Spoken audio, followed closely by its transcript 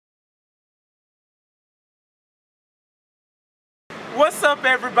What's up,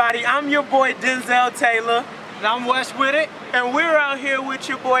 everybody? I'm your boy Denzel Taylor. And I'm Wes with it. And we're out here with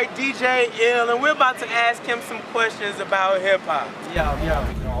your boy DJ Ill, and we're about to ask him some questions about hip-hop.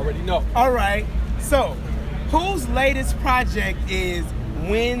 Yeah. You already know. All right. So, whose latest project is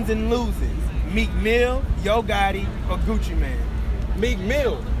Wins and Loses? Meek Mill, Yo Gotti, or Gucci Mane? Meek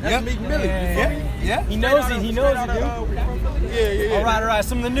Mill. That's Meek Millie. Yeah. He knows it, dude. Yeah. All right.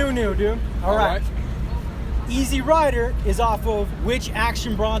 Some of the new, dude. All right. Easy Rider is off of which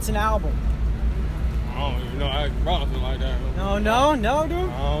Action Bronson album? I don't even know Action Bronson like that. No, dude. I don't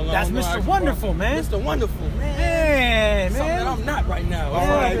know. That's Mr. Wonderful, man. Mr. Wonderful, Man. Something that I'm not right now. All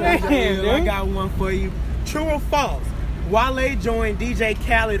right, man, I got one for you. True or false? Wale joined DJ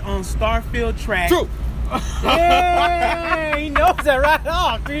Khaled on Starfield track. True. Yeah, he knows that right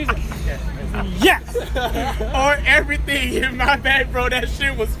off. Yes. Or everything. My bad, bro. That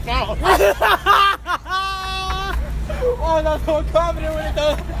shit was false. Oh, that's so confident with it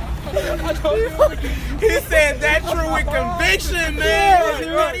though. He said that true with conviction, man.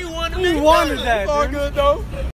 Yeah, dude. He wanted He wanted that. All Dude. good though.